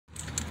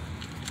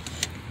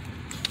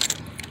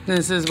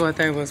This is what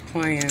they was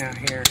playing out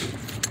here.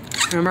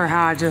 Remember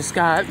how I just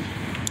got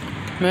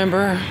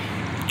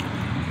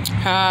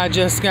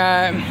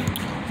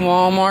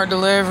Walmart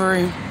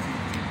delivery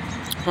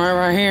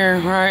right here,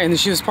 right? And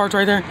she was parked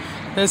right there.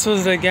 This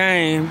was the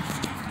game,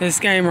 this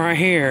game right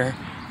here.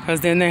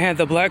 Because then they had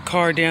the black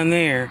car down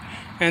there.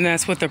 And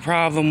that's what the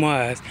problem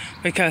was.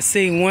 Because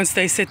see, once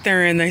they sit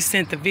there and they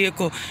sent the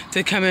vehicle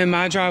to come in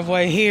my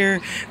driveway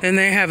here, then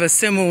they have a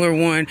similar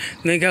one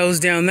that goes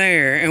down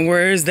there. And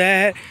where is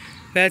that?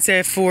 That's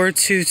at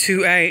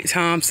 4228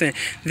 Thompson.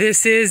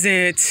 This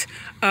isn't,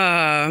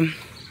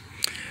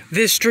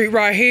 this street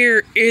right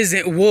here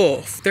isn't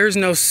Wolf. There's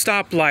no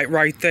stoplight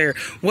right there.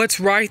 What's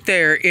right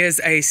there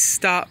is a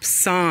stop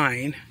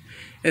sign,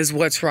 is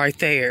what's right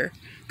there.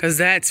 Because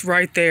that's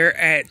right there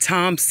at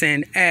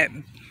Thompson at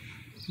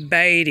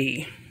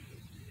Beatty.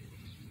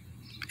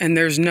 And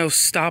there's no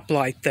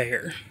stoplight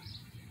there.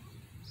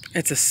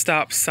 It's a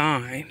stop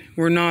sign.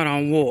 We're not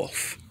on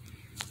Wolf.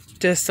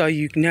 Just so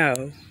you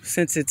know,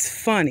 since it's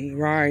funny,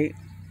 right?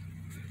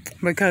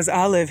 Because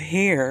I live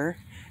here,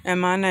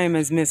 and my name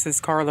is Mrs.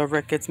 Carla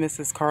Ricketts,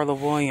 Mrs. Carla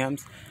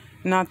Williams,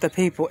 not the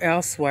people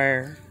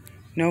elsewhere.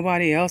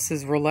 Nobody else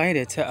is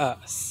related to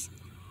us.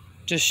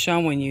 Just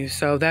showing you.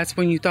 So that's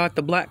when you thought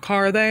the black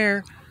car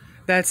there,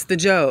 that's the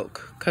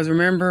joke. Because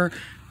remember,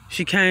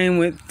 she came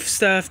with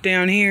stuff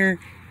down here.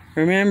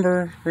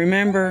 Remember,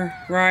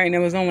 right? And it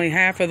was only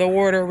half of the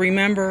order,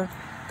 remember?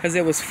 Because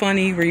it was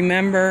funny,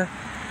 remember?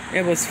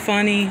 It was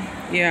funny.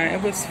 Yeah,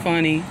 it was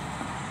funny.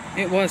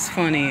 It was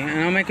funny. And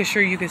I'm making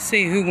sure you can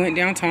see who went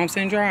down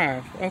Thompson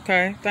Drive.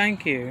 Okay,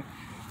 thank you.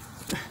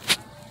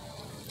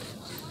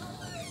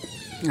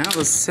 That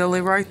was silly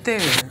right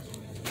there.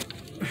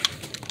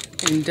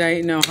 In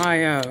Dayton,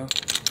 Ohio.